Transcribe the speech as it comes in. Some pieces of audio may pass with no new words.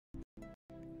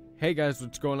Hey guys,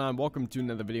 what's going on? Welcome to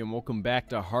another video and welcome back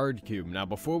to HardCube. Now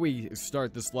before we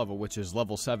start this level, which is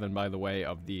level 7 by the way,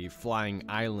 of the Flying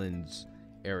Islands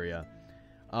area,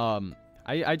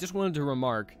 I just wanted to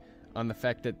remark on the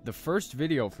fact that the first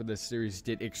video for this series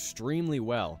did extremely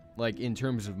well. Like in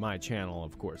terms of my channel,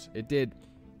 of course. It did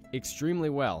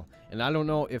extremely well. And I don't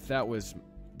know if that was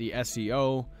the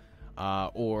SEO,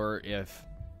 or if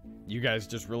you guys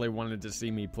just really wanted to see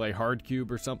me play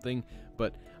HardCube or something,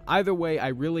 but either way, I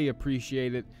really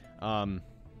appreciate it, and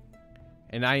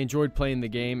I enjoyed playing the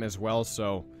game as well,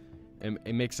 so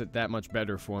it makes it that much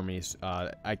better for me.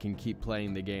 I can keep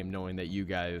playing the game knowing that you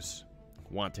guys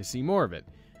want to see more of it.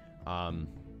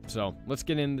 So, let's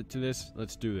get into this.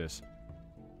 Let's do this.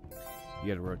 You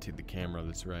gotta rotate the camera,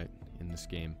 that's right, in this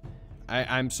game.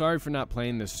 I'm sorry for not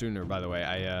playing this sooner, by the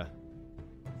way.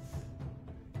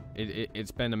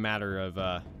 It's been a matter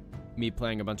of me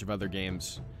playing a bunch of other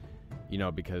games, you know,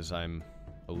 because I'm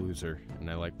a loser and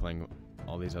I like playing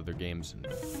all these other games. And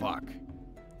fuck.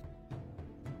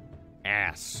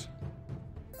 Ass.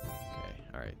 Okay,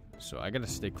 alright. So I gotta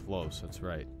stay close, that's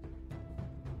right.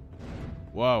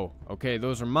 Whoa. Okay,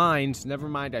 those are mines. Never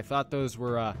mind, I thought those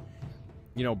were,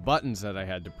 you know, buttons that I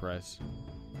had to press.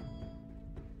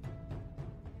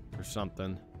 Or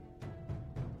something.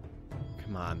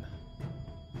 Come on.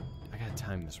 I gotta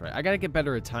time this right. I gotta get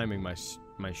better at timing my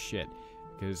shit.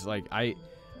 Because, like, I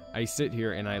sit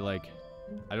here and I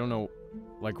don't know,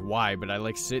 like, why, but I,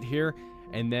 like, sit here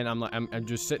and then I'm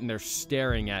just sitting there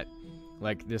staring at,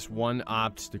 like, this one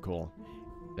obstacle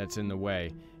that's in the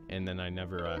way. And then I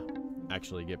never,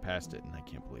 actually get past it. And I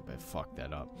can't believe I fucked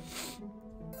that up.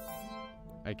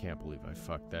 I can't believe I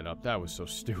fucked that up. That was so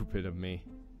stupid of me.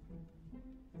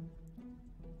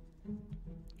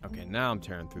 Okay, now I'm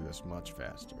tearing through this much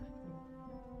faster.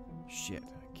 Shit,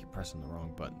 I keep pressing the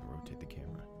wrong button to rotate the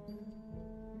camera.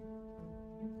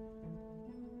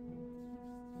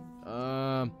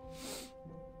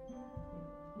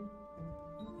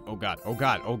 Oh god, oh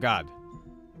god, oh god.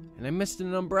 And I missed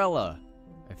an umbrella,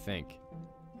 I think.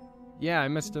 Yeah, I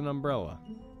missed an umbrella.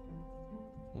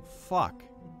 Well, fuck.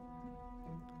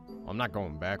 Well, I'm not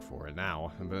going back for it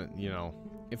now, but, you know,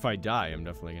 if I die, I'm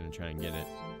definitely gonna try and get it.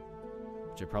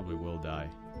 Which I probably will die.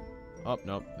 Oh,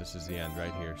 nope, this is the end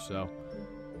right here, so.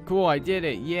 Cool, I did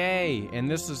it, yay!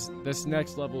 And this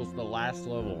next level is the last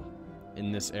level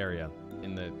in this area,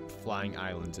 in the Flying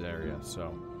Islands area,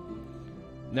 so.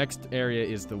 Next area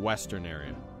is the western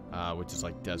area, which is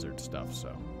like desert stuff,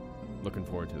 so. Looking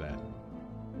forward to that.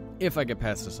 If I get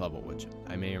past this level, which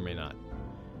I may or may not.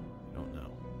 I don't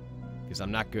know. Because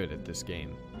I'm not good at this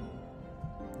game.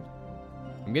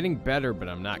 I'm getting better, but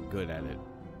I'm not good at it.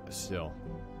 Still.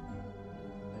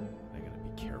 I gotta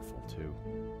be careful, too.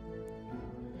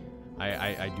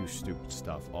 I do stupid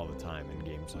stuff all the time in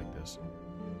games like this.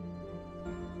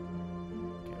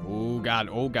 Okay. Oh, God.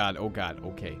 Oh, God. Oh, God.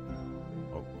 Okay.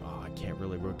 Oh, I can't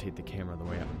really rotate the camera the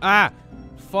way I... Ah!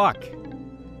 Fuck!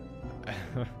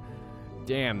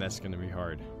 Damn, that's gonna be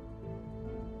hard.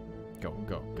 Go,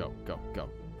 go, go, go, go.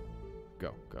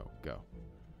 Go, go, go.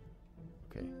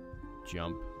 Okay.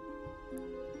 Jump.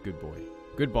 Good boy.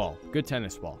 Good ball. Good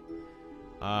tennis ball.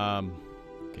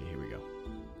 Okay, here we go.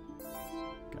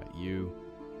 Got you.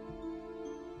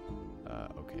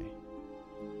 Okay.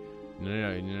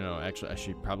 No. Actually, I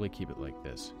should probably keep it like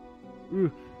this. Ooh.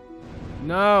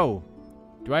 No!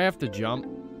 Do I have to jump?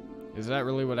 Is that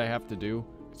really what I have to do?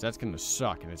 Because that's gonna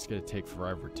suck, and it's gonna take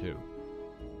forever, too.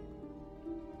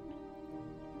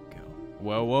 Go.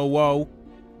 Whoa, whoa, whoa!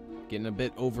 Getting a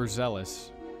bit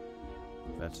overzealous.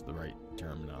 If that's the right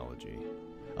terminology.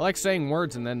 I like saying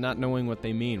words and then not knowing what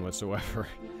they mean whatsoever.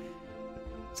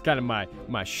 It's kind of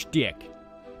my shtick.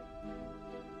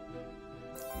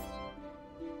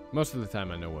 Most of the time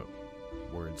I know what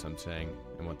words I'm saying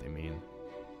and what they mean.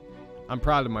 I'm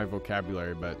proud of my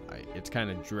vocabulary, but it's kind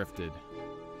of drifted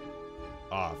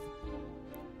off.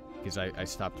 Because I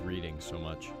stopped reading so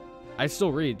much. I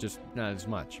still read, just not as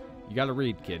much. You gotta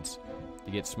read, kids,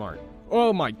 to get smart.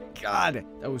 Oh my god!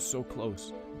 That was so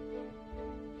close.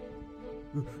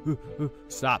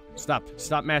 Stop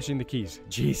mashing the keys.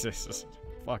 Jesus.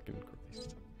 Fucking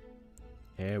Christ.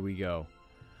 Here we go.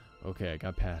 Okay, I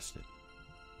got past it.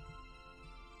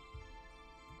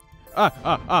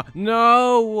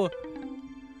 No!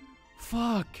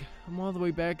 Fuck. I'm all the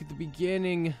way back at the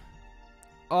beginning.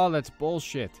 Oh, that's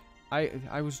bullshit.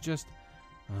 I was just...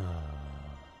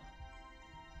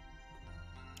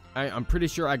 I'm pretty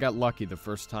sure I got lucky the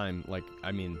first time, like,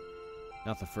 I mean,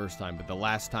 not the first time, but the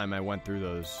last time I went through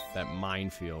that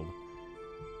minefield.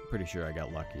 Pretty sure I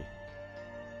got lucky.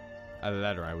 Either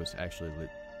that or I was actually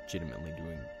legitimately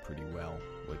doing pretty well,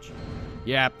 which,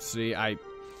 yeah, see,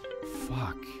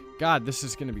 fuck. God, this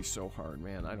is gonna be so hard,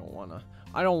 man. I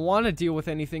don't wanna deal with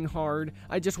anything hard.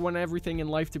 I just want everything in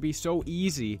life to be so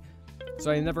easy,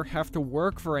 so I never have to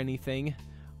work for anything.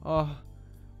 Oh.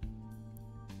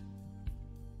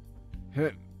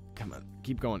 Come on,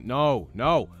 keep going. No,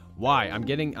 no. Why? I'm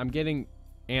getting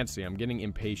antsy. I'm getting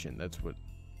impatient. That's what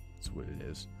it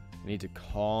is. I need to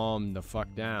calm the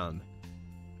fuck down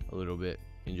a little bit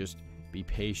and just be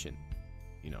patient,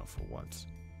 you know, for once.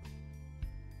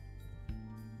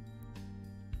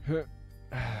 Okay.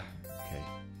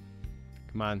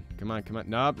 Come on, come on, come on.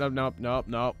 Nope, nope, nope, nope,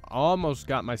 nope. Almost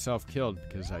got myself killed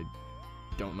because I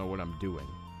don't know what I'm doing.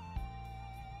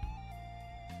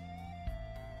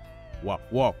 Whoa,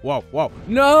 whoa, whoa, whoa.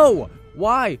 No!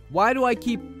 Why? Why do I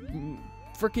keep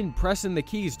freaking pressing the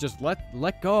keys? Just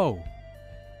let go.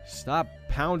 Stop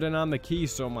pounding on the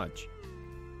keys so much.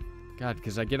 God,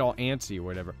 because I get all antsy or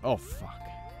whatever. Oh, fuck.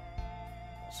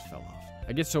 Just fell off.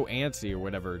 I get so antsy or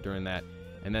whatever during that,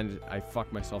 and then I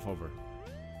fuck myself over.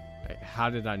 How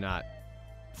did I not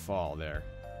fall there?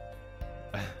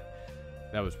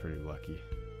 That was pretty lucky.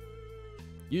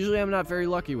 Usually I'm not very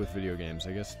lucky with video games.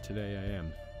 I guess today I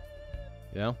am.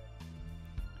 You know?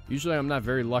 Usually I'm not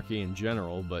very lucky in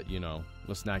general, but, you know,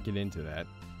 let's not get into that.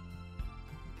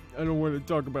 I don't want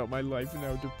to talk about my life and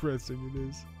how depressing it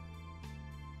is.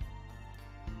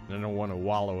 And I don't want to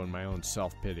wallow in my own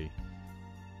self-pity.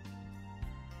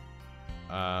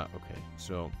 Okay,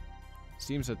 so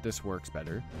seems that this works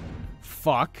better.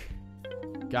 Fuck.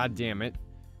 God damn it.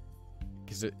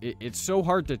 Because it's so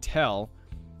hard to tell.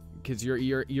 Because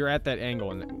you're at that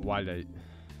angle, and why did I...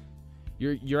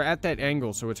 You're at that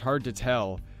angle, so it's hard to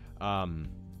tell,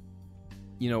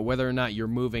 you know, whether or not you're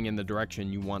moving in the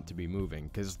direction you want to be moving.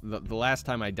 Because the last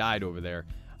time I died over there,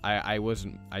 I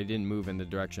didn't move in the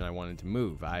direction I wanted to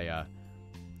move. I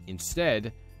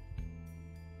instead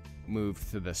moved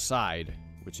to the side,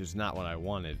 which is not what I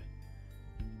wanted.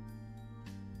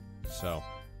 So,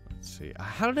 let's see.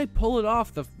 How did I pull it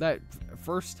off that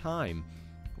first time?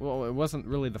 Well, it wasn't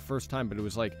really the first time, but it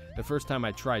was like the first time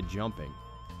I tried jumping.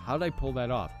 How did I pull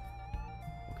that off?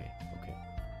 Okay, okay.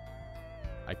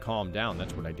 I calmed down,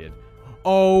 that's what I did.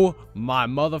 Oh my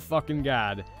motherfucking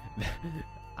god.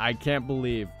 I can't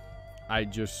believe I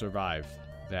just survived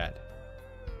that.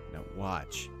 Now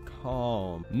watch.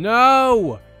 Calm.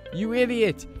 No! You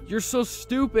idiot! You're so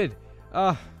stupid!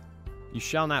 You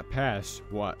shall not pass.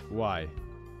 What? Why?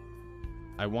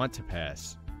 I want to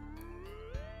pass.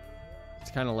 It's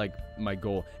kind of like my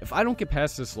goal. If I don't get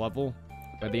past this level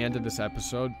by the end of this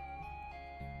episode,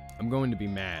 I'm going to be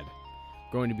mad.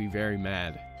 I'm going to be very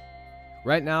mad.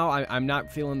 Right now, I'm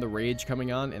not feeling the rage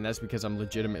coming on, and that's because I'm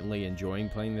legitimately enjoying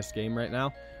playing this game right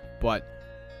now. But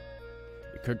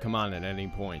it could come on at any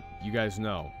point. You guys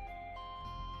know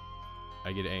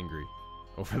I get angry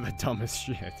over the dumbest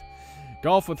shit.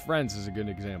 Golf with Friends is a good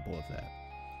example of that.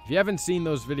 If you haven't seen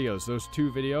those videos, those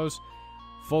 2 videos,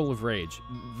 full of rage.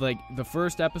 Like, the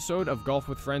first episode of Golf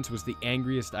with Friends was the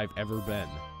angriest I've ever been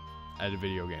at a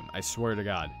video game. I swear to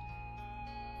God.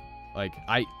 Like,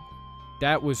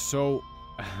 that was so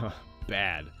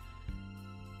bad.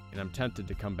 And I'm tempted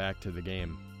to come back to the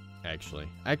game, actually.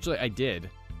 Actually, I did.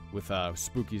 With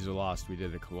Spookies Are Lost, we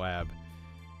did a collab.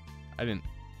 I didn't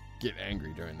get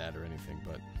angry during that or anything,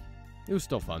 but it was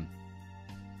still fun.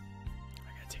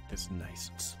 I gotta take this nice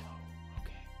and slow.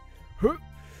 Okay.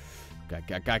 God.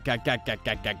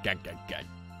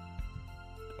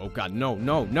 Oh god, no,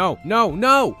 no, no, no,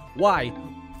 no! Why?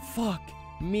 Fuck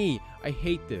me. I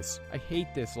hate this. I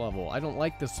hate this level. I don't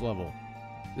like this level.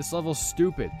 This level's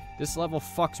stupid. This level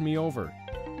fucks me over.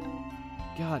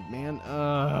 God, man.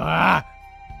 Why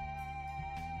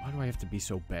do I have to be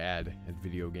so bad at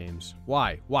video games?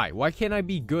 Why? Why? Why can't I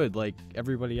be good like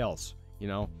everybody else? You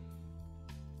know?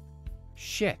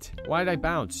 Shit. Why did I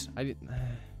bounce? I didn't...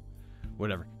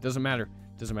 Whatever. Doesn't matter.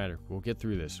 Doesn't matter. We'll get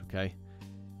through this, okay?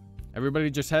 Everybody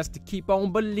just has to keep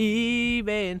on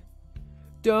believing.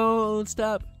 Don't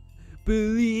stop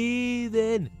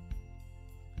believing.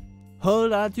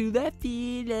 Hold on to that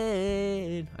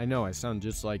feeling. I know, I sound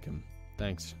just like him.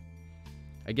 Thanks.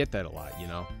 I get that a lot, you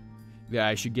know? Yeah,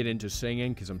 I should get into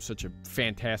singing because I'm such a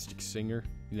fantastic singer,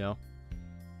 you know?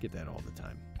 Get that all the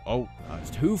time. Oh, I was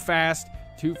too fast.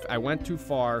 I went too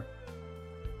far.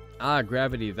 Ah,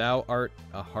 Gravity, thou art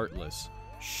a heartless.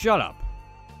 Shut up.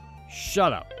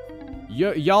 Shut up.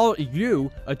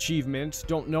 You, achievements,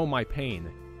 don't know my pain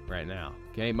right now,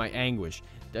 okay? My anguish.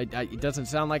 It doesn't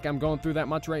sound like I'm going through that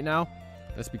much right now.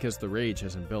 That's because the rage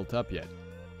hasn't built up yet.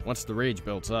 Once the rage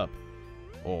builds up,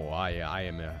 oh, I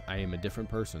am a different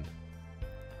person.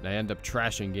 And I end up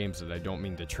trashing games that I don't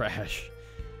mean to trash.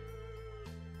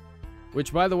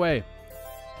 Which, by the way,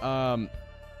 I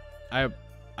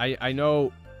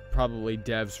know probably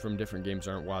devs from different games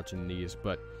aren't watching these,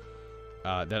 but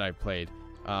that I played.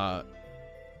 But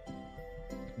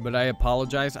I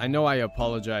apologize. I know I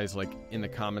apologize, like, in the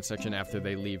comment section after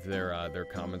they leave their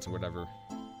comments or whatever.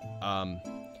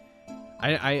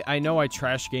 I know I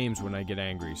trash games when I get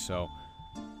angry, so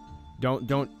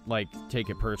don't like take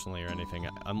it personally or anything.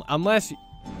 Unless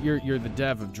you're the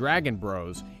dev of Dragon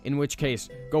Bros, in which case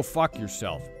go fuck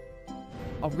yourself.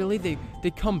 Oh really?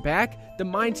 They come back? The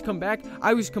mines come back?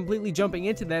 I was completely jumping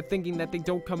into that thinking that they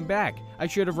don't come back. I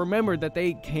should have remembered that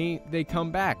they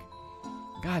come back.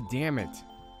 God damn it.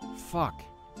 Fuck.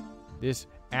 This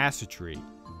assetry.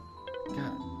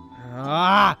 God.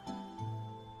 Ah!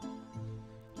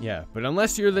 Yeah, but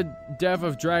unless you're the dev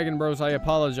of Dragon Bros, I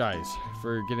apologize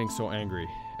for getting so angry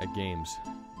at games.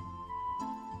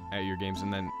 At your games,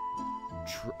 and then,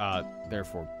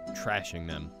 therefore, trashing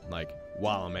them, like,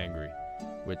 while I'm angry.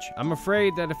 Which, I'm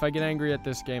afraid that if I get angry at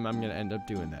this game, I'm gonna end up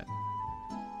doing that.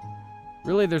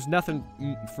 Really, there's nothing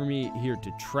for me here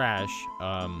to trash,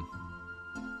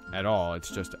 at all.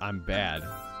 It's just, I'm bad.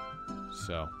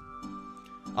 So,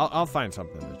 I'll find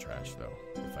something to trash, though,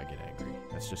 if I get angry.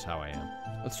 That's just how I am.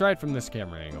 Let's try it from this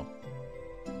camera angle.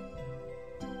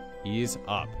 Ease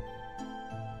up.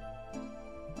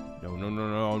 No, no,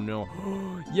 no, no, no.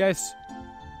 Yes!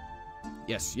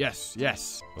 Yes, yes,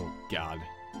 yes. Oh, God.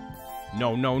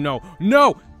 No, no, no,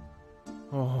 no!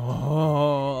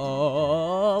 Oh,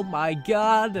 my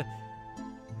God.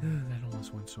 That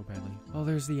almost went so badly. Oh,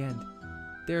 there's the end.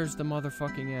 There's the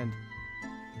motherfucking end.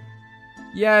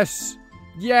 Yes!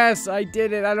 Yes, I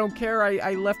did it. I don't care.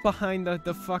 I left behind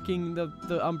the fucking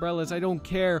the umbrellas. I don't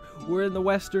care. We're in the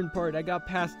western part. I got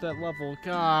past that level.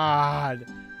 God.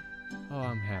 Oh,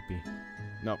 I'm happy.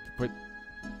 No, put.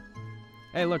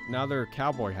 Hey, look. Now there are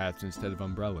cowboy hats instead of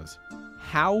umbrellas.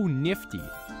 How nifty.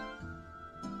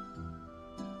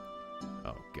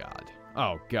 Oh, God.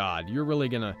 Oh, God. You're really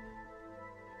gonna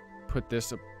put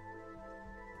this up.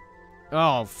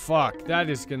 Oh, fuck. That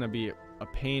is gonna be a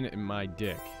pain in my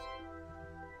dick.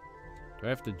 Do I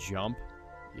have to jump?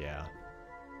 Yeah.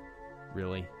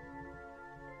 Really?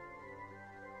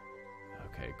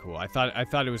 Okay, cool. I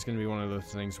thought it was gonna be one of those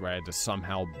things where I had to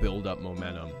somehow build up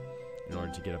momentum in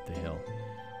order to get up the hill.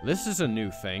 This is a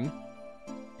new thing.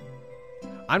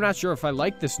 I'm not sure if I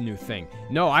like this new thing.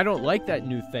 No, I don't like that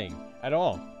new thing at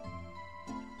all.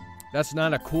 That's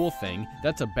not a cool thing.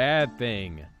 That's a bad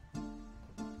thing.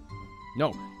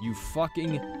 No, you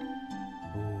fucking...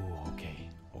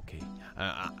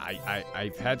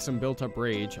 I've had some built-up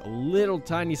rage, a little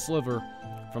tiny sliver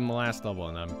from the last level,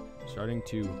 and I'm starting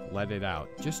to let it out.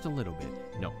 Just a little bit.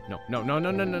 No, no, no, no,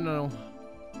 no, no, no, no.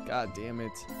 God damn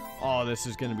it. Oh, this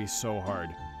is going to be so hard.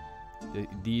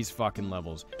 These fucking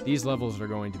levels. These levels are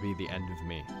going to be the end of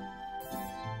me.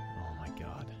 Oh, my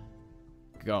God.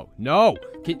 Go. No!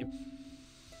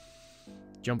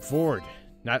 Jump forward.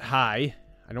 Not high.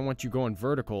 I don't want you going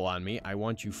vertical on me. I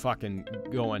want you fucking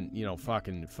going, you know,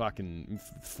 fucking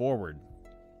forward.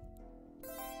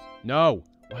 No!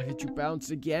 Why did you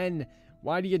bounce again?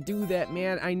 Why do you do that,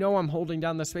 man? I know I'm holding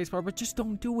down the spacebar, but just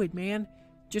don't do it, man.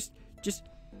 Just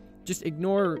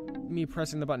ignore me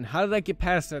pressing the button. How did I get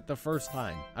past that the first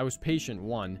time? I was patient,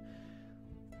 one.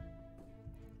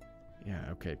 Yeah,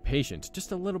 okay, patience.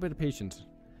 Just a little bit of patience.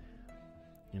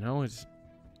 You know, it's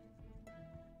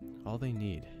all they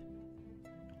need.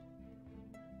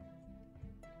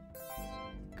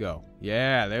 Go.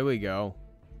 Yeah, there we go.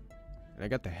 And I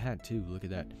got the hat too. Look at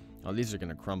that. Oh, these are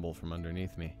gonna crumble from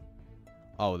underneath me.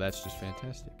 Oh, that's just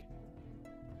fantastic.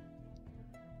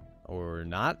 Or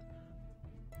not?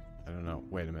 I don't know.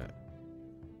 Wait a minute.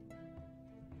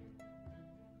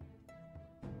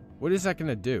 What is that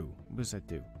gonna do? What does that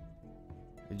do?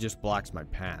 It just blocks my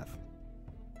path.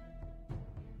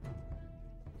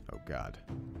 Oh, God.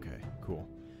 Okay, cool.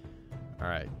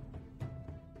 Alright.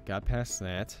 Got past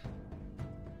that.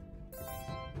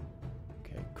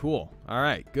 Cool.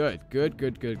 Alright, good.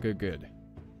 Good.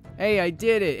 Hey, I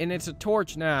did it, and it's a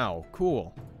torch now.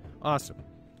 Cool. Awesome.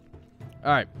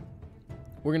 Alright.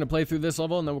 We're gonna play through this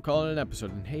level, and then we'll call it an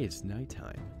episode. And hey, it's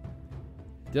nighttime.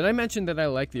 Did I mention that I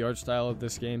like the art style of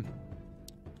this game?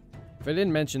 If I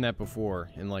didn't mention that before,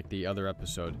 in like the other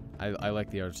episode, I like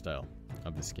the art style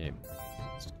of this game.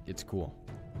 It's cool.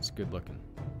 It's good looking.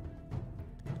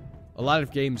 A lot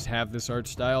of games have this art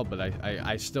style, but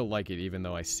I still like it even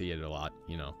though I see it a lot,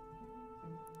 you know.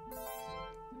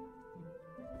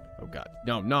 Oh, God.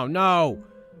 No, no, no!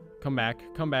 Come back,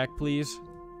 please.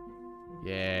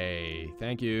 Yay.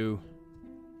 Thank you.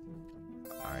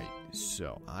 Alright,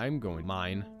 so I'm going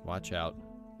mine. Watch out.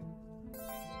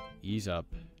 Ease up.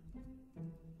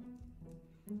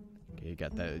 Okay,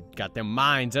 got them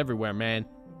mines everywhere, man.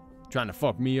 Trying to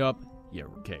fuck me up. Yeah,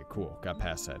 okay, cool. Got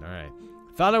past that. Alright.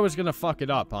 Thought I was gonna fuck it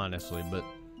up, honestly, but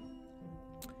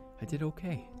I did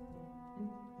okay.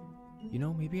 You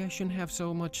know, maybe I shouldn't have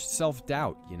so much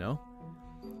self-doubt, you know?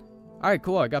 Alright,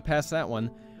 cool. I got past that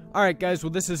one. Alright, guys.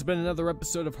 Well, this has been another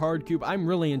episode of HardCube. I'm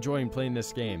really enjoying playing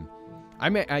this game.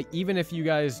 Even if you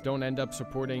guys don't end up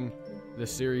supporting the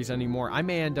series anymore, I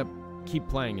may end up keep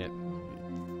playing it.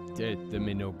 It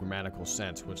made no grammatical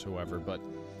sense whatsoever, but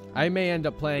I may end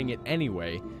up playing it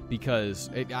anyway because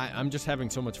I'm just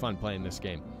having so much fun playing this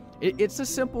game. It's a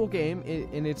simple game,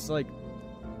 and it's like...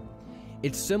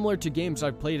 It's similar to games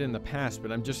I've played in the past,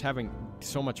 but I'm just having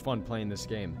so much fun playing this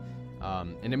game.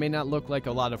 And it may not look like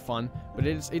a lot of fun, but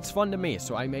it's fun to me,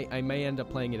 so I may end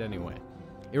up playing it anyway.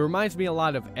 It reminds me a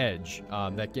lot of Edge,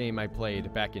 that game I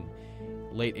played back in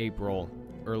late April,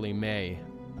 early May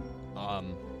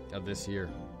of this year,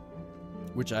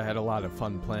 which I had a lot of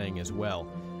fun playing as well.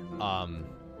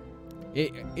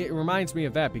 It reminds me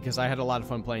of that because I had a lot of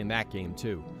fun playing that game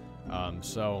too.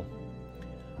 So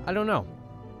I don't know.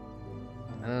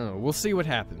 We'll see what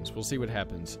happens. We'll see what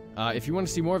happens. If you want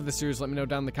to see more of the series, let me know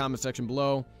down in the comment section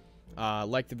below.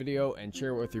 Like the video and share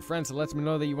it with your friends. It lets me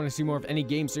know that you want to see more of any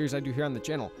game series I do here on the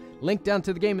channel. Link down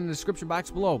to the game in the description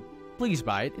box below. Please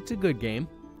buy it. It's a good game.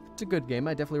 It's a good game.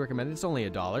 I definitely recommend it. It's only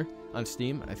 $1 on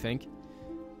Steam, I think.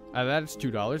 That's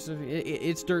 $2.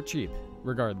 It's dirt cheap,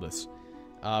 regardless.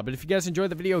 But if you guys enjoyed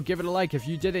the video, give it a like. If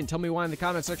you didn't, tell me why in the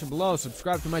comment section below.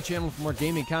 Subscribe to my channel for more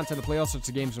gaming content to play all sorts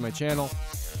of games on my channel.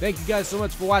 Thank you guys so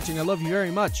much for watching. I love you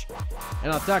very much.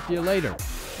 And I'll talk to you later.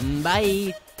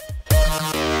 Bye.